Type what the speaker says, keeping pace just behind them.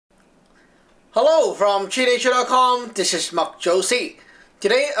Hello from CheatNation.com. This is Mark Josie.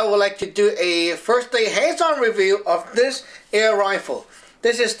 Today I would like to do a first day hands-on review of this air rifle.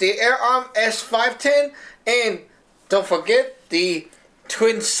 This is the Air Arms S510, and don't forget the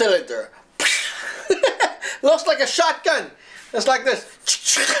twin cylinder. Looks like a shotgun. It's like this.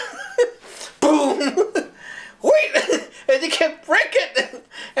 Boom. Wait, and you can break it.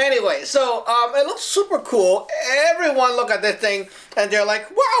 Anyway, so it looks super cool. Everyone look at this thing and they're like,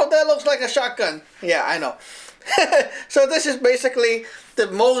 wow, that looks like a shotgun. Yeah, I know. So this is basically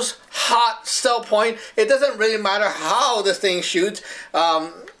the most hot sell point. It doesn't really matter how this thing shoots.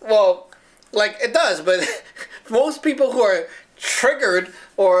 Well, like it does, but most people who are triggered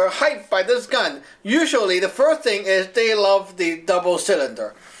or hyped by this gun, usually the first thing is they love the double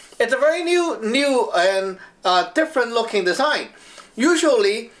cylinder. It's a very new and different looking design.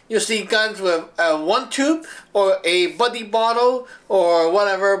 Usually you see guns with one tube or a buddy bottle or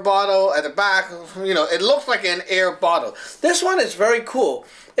whatever bottle at the back. You know, it looks like an air bottle. This one is very cool.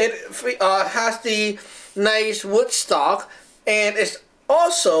 It has the nice wood stock, and it's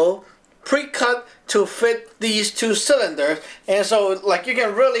also pre-cut to fit these two cylinders, and so like you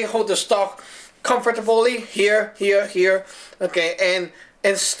can really hold the stock comfortably here, okay,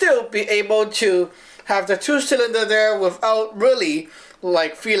 and still be able to have the two cylinder there without really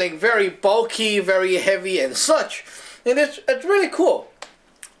like feeling very bulky, very heavy and such. And it's really cool.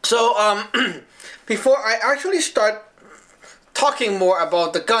 So before I actually start talking more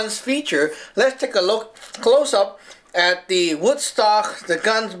about the gun's feature, let's take a look close up at the wood stock, the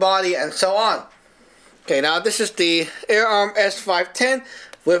gun's body, and so on. Okay, now this is the Air Arms S510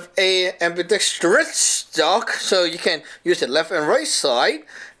 with a ambidextrous stock, so you can use it left and right side,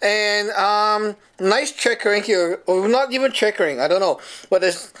 and nice checkering here, or not even checkering, I don't know, but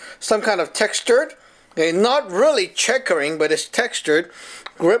it's some kind of textured, okay, not really checkering, but it's textured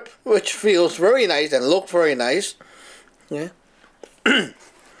grip, which feels very nice and looks very nice. Yeah.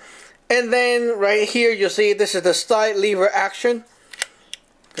 And then right here you see this is the side lever action,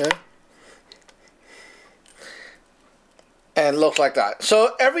 okay, and looks like that.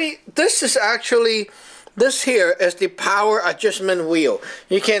 So this here is the power adjustment wheel.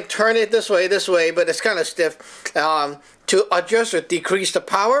 You can turn it this way, but it's kind of stiff to adjust or decrease the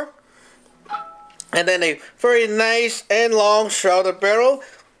power. And then a very nice and long shrouded barrel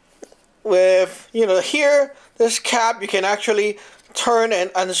with, you know, here this cap you can actually turn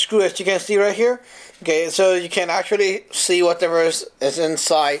and unscrew, as you can see right here. Okay, so you can actually see whatever is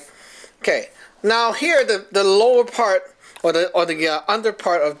inside. Okay, now here the lower part or the under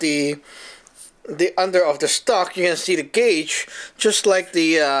part of the under of the stock, you can see the gauge, just like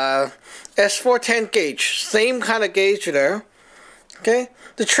the S410 gauge, same kind of gauge there. Okay,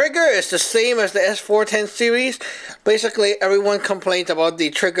 the trigger is the same as the S410 series. Basically everyone complains about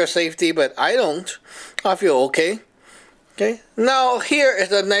the trigger safety, but I don't. I feel okay. Okay, now here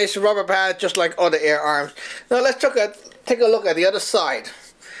is a nice rubber pad, just like all the Air Arms. Now let's take a look at the other side.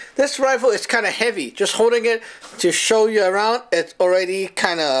 This rifle is kind of heavy. Just holding it to show you around, it's already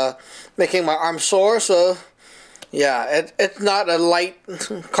kind of making my arm sore. So yeah, it's not a light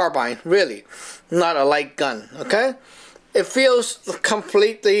carbine, really, not a light gun. Okay, it feels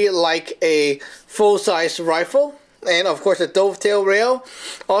completely like a full-size rifle, and of course the dovetail rail.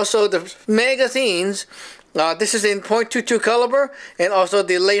 Also the magazines. This is in .22 caliber, and also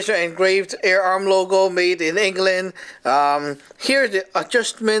the laser engraved Air Arm logo made in England. Here's the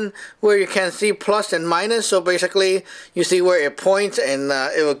adjustment where you can see plus and minus, so basically you see where it points, and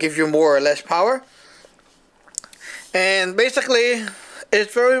it will give you more or less power. And basically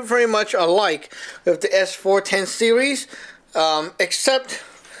it's very much alike with the S410 series, except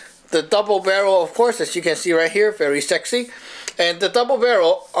the double barrel, of course, as you can see right here, very sexy. And the double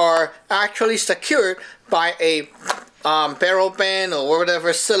barrel are actually secured by a barrel band or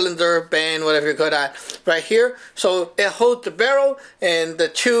whatever, cylinder band, whatever you call that, right here. So it holds the barrel and the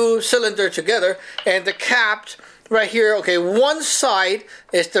two cylinder together, and the cap right here. Okay, one side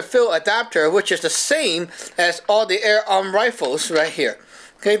is the fill adapter, which is the same as all the Air Arm rifles right here.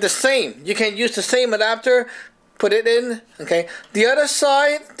 Okay, the same. You can use the same adapter, put it in. Okay, the other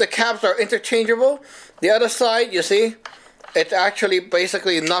side, the caps are interchangeable. The other side, you see, it's actually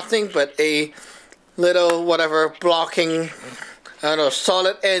basically nothing but a little whatever blocking, I don't know,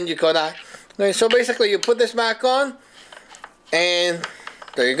 solid end, you call that. Okay, so basically you put this back on, and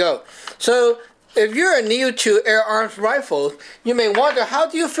there you go. So if you're new to Air Arms rifles, you may wonder, how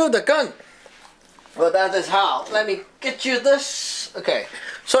do you feel the gun? Well, that is how. Let me get you this. Okay,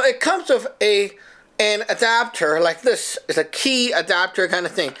 so it comes with an adapter like this. It's a key adapter kind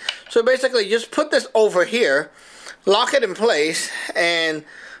of thing. So basically you just put this over here, lock it in place, and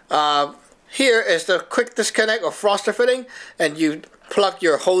here is the quick disconnect or froster fitting, and you plug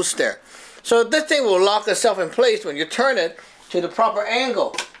your hose there. So this thing will lock itself in place when you turn it to the proper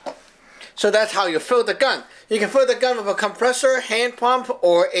angle. So that's how you fill the gun. You can fill the gun with a compressor, hand pump,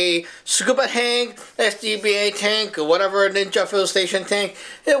 or a scuba tank, SDBA tank, or whatever Ninja fill station tank.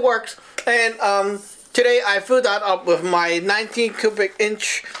 It works. And today I filled that up with my 19 cubic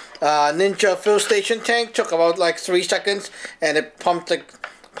inch Ninja fill station tank. Took about like 3 seconds, and it pumped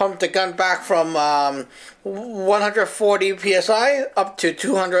the gun back from 140 psi up to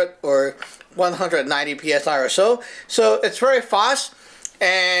 200 or 190 psi or so. So it's very fast,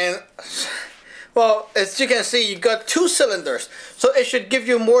 and well, as you can see, you got 2 cylinders, so it should give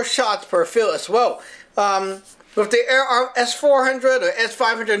you more shots per fill as well. With the Air Arms S400 or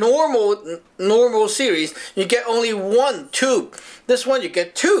S500 normal series, you get only 1 tube. This one you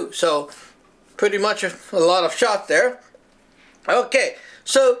get 2, so pretty much a lot of shots there. Okay,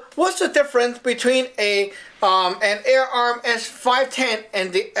 so what's the difference between an Air Arms S510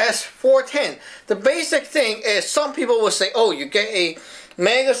 and the S410? The basic thing is, some people will say, oh, you get a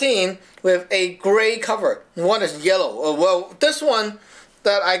magazine with a gray cover. One is yellow. Well, this one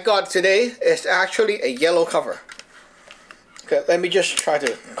that I got today is actually a yellow cover. Okay, let me just try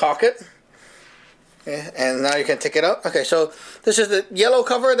to cock it. Okay, and now you can take it out. Okay, so this is the yellow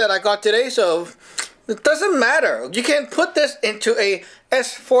cover that I got today, so it doesn't matter. You can put this into a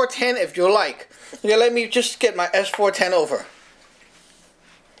S410 if you like. Okay, let me just get my S410 over.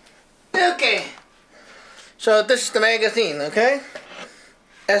 Okay, so this is the magazine, okay?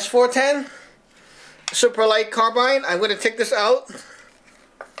 S410, super light carbine. I'm going to take this out.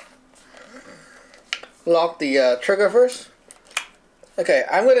 Lock the trigger first. Okay,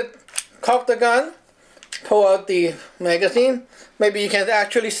 I'm going to cock the gun, pull out the magazine. Maybe you can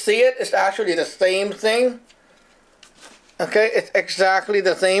actually see it. It's actually the same thing. Okay, it's exactly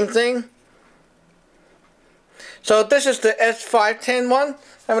the same thing. So this is the S510 one.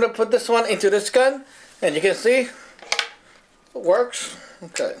 I'm going to put this one into this gun, and you can see it works.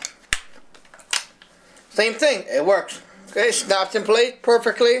 Okay, same thing, it works. Okay, snaps in place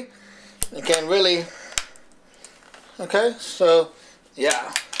perfectly. You can really, okay, so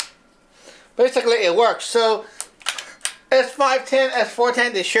yeah, basically it works. So S510,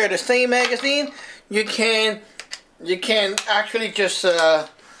 S410, they share the same magazine. You can actually just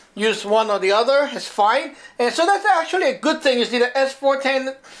use one or the other. It's fine. And so that's actually a good thing. You see the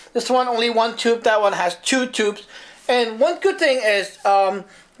S410, this one only 1 tube, that one has 2 tubes. And one good thing is the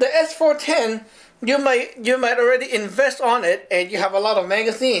S410, you might already invest on it, and you have a lot of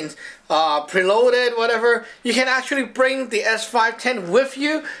magazines preloaded, whatever. You can actually bring the S510 with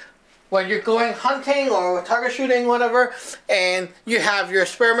you when you're going hunting or target shooting, whatever, and you have your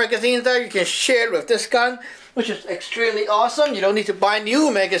spare magazines there. You can share it with this gun, which is extremely awesome. You don't need to buy new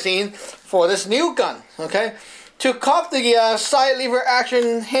magazines for this new gun. Okay. To cock the side lever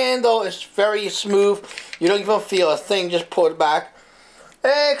action handle is very smooth. You don't even feel a thing, just pull it back.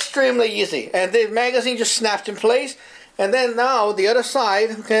 Extremely easy. And the magazine just snaps in place. And then now the other side,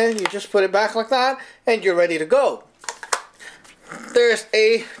 okay, you just put it back like that, and you're ready to go. There's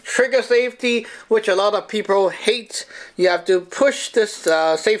a trigger safety, which a lot of people hate. You have to push this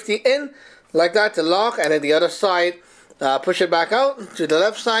safety in like that to lock, and then the other side, push it back out to the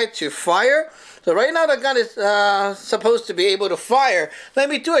left side to fire. So right now the gun is supposed to be able to fire. Let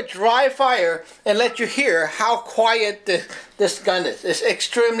me do a dry fire and let you hear how quiet this gun is. It's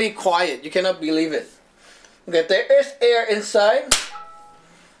extremely quiet. You cannot believe it. Okay, there is air inside.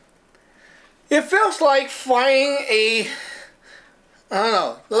 It feels like firing a, I don't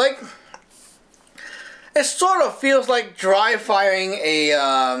know, like, it sort of feels like dry firing a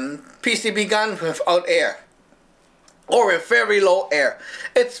PCP gun without air. Or with very low air.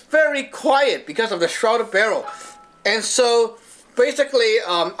 It's very quiet because of the shrouded barrel. And so basically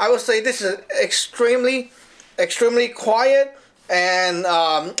I would say this is extremely quiet and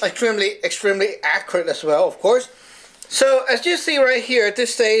extremely accurate as well, of course. So as you see right here,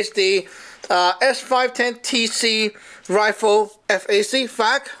 this says the S510 TC rifle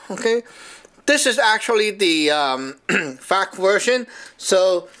FAC. Okay, this is actually the FAC version.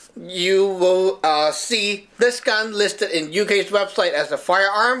 So you will see this gun listed in UK's website as a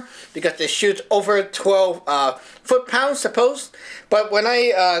firearm because it shoots over 12 foot-pounds, suppose. But when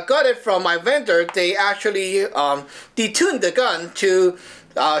I got it from my vendor, they actually detuned the gun to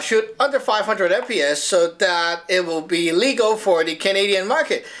shoot under 500 FPS so that it will be legal for the Canadian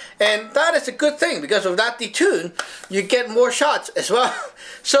market. And that is a good thing because with that detune, you get more shots as well.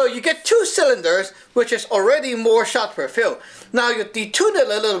 So you get 2 cylinders, which is already more shots per fill. Now you detune it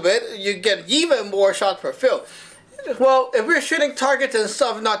a little bit, you get even more shots per fill. well, if we're shooting targets and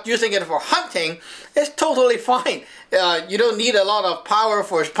stuff, not using it for hunting, it's totally fine. You don't need a lot of power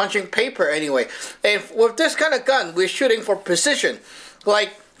for punching paper anyway. And with this kind of gun, we're shooting for precision,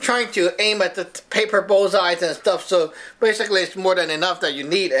 like trying to aim at the paper bullseyes and stuff. So basically, it's more than enough that you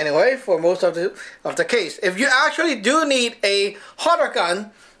need anyway for most of the case. If you actually do need a hotter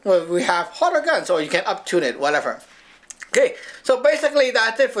gun, well, we have hotter guns, or you can up-tune it, whatever. Okay, so basically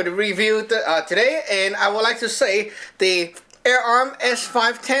that's it for the review today, and I would like to say the Air Arms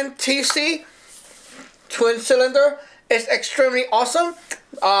S510 TC twin cylinder is extremely awesome.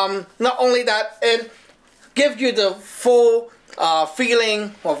 Not only that, it gives you the full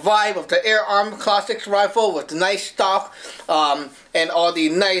feeling or vibe of the Air Arms Classics rifle with the nice stock and all the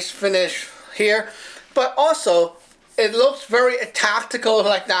nice finish here, but also it looks very tactical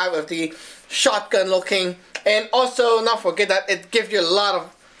like that with the shotgun looking, and also not forget that it gives you a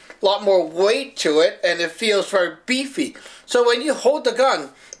lot more weight to it, and it feels very beefy. So when you hold the gun,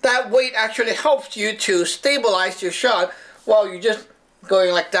 that weight actually helps you to stabilize your shot while you're just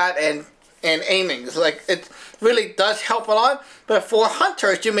going like that and aiming. It's like, it really does help a lot. But for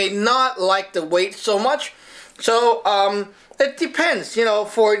hunters, you may not like the weight so much. So it depends, you know.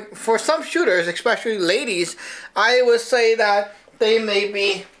 For some shooters, especially ladies, I would say that they might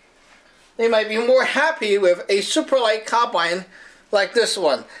be more happy with a super light carbine like this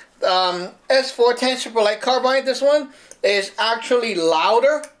one. S410 super light carbine. This one is actually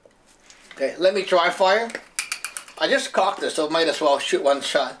louder. Okay, let me dry fire. I just cocked this, so might as well shoot one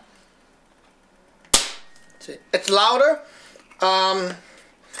shot. See, it's louder.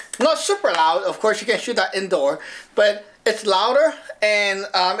 Not super loud, of course you can shoot that indoor, but it's louder, and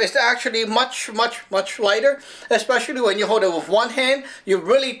it's actually much lighter, especially when you hold it with one hand. You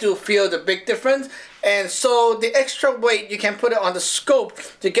really do feel the big difference, and so the extra weight, you can put it on the scope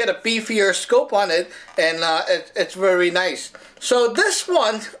to get a beefier scope on it, and it's very nice. So this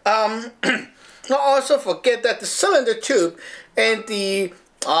one, not also forget that the cylinder tube and the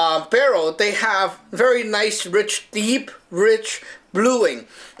barrel, they have very nice, deep, rich bluing.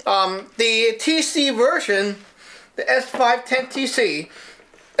 The TC version, the S510 TC,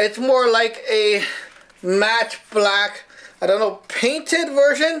 it's more like a matte black, I don't know, painted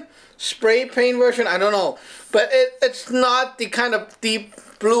version, spray paint version, I don't know, but it's not the kind of deep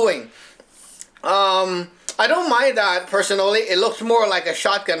bluing. I don't mind that personally. It looks more like a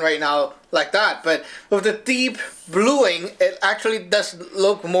shotgun right now, like that, but with the deep bluing, it actually does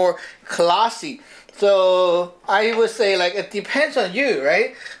look more classy. So I would say, like, it depends on you,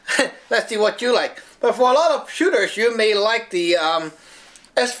 right? Let's see what you like. But for a lot of shooters, you may like the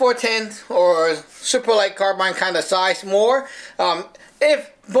S410 or super light carbine kind of size more.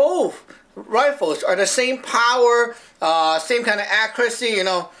 If both rifles are the same power, same kind of accuracy, you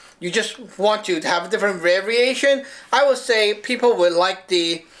know, you just want to have a different variation, I would say people would like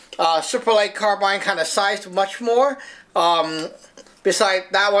the super light carbine kind of size much more. Besides,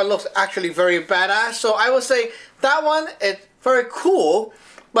 that one looks actually very badass. So I would say that one is very cool,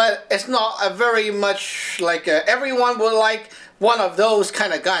 but it's not a very much like everyone would like one of those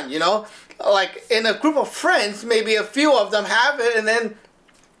kind of gun, you know? Like in a group of friends, maybe a few of them have it, and then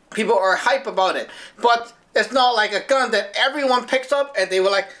people are hype about it. But it's not like a gun that everyone picks up and they were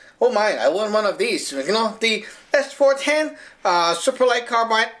like, oh my, I want one of these. You know, the S410 super light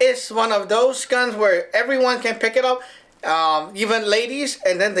carbine is one of those guns where everyone can pick it up, even ladies,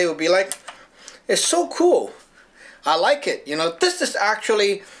 and then they will be like, it's so cool. I like it. You know, this is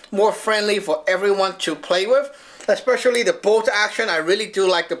actually more friendly for everyone to play with, especially the bolt action. I really do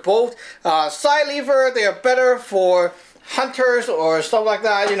like the bolt. Side lever, they are better for hunters or stuff like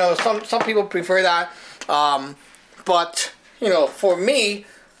that. You know, some people prefer that. But, you know, for me,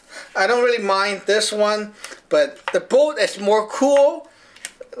 I don't really mind this one, but the bolt is more cool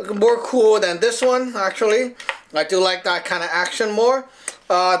than this one, actually. I do like that kind of action more.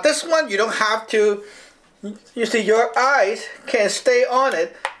 This one, you don't have to, you see, your eyes can stay on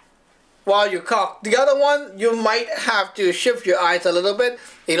it while you cock. The other one, you might have to shift your eyes a little bit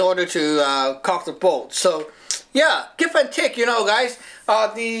in order to cock the bolt. So, yeah, give and take, you know, guys.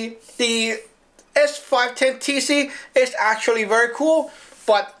 The S510 TC is actually very cool,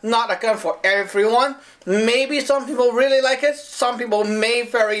 but not a gun for everyone. Maybe some people really like it, some people may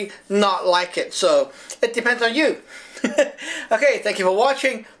very not like it, so it depends on you. Okay, thank you for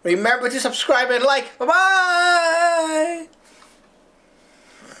watching. Remember to subscribe and like. Bye bye.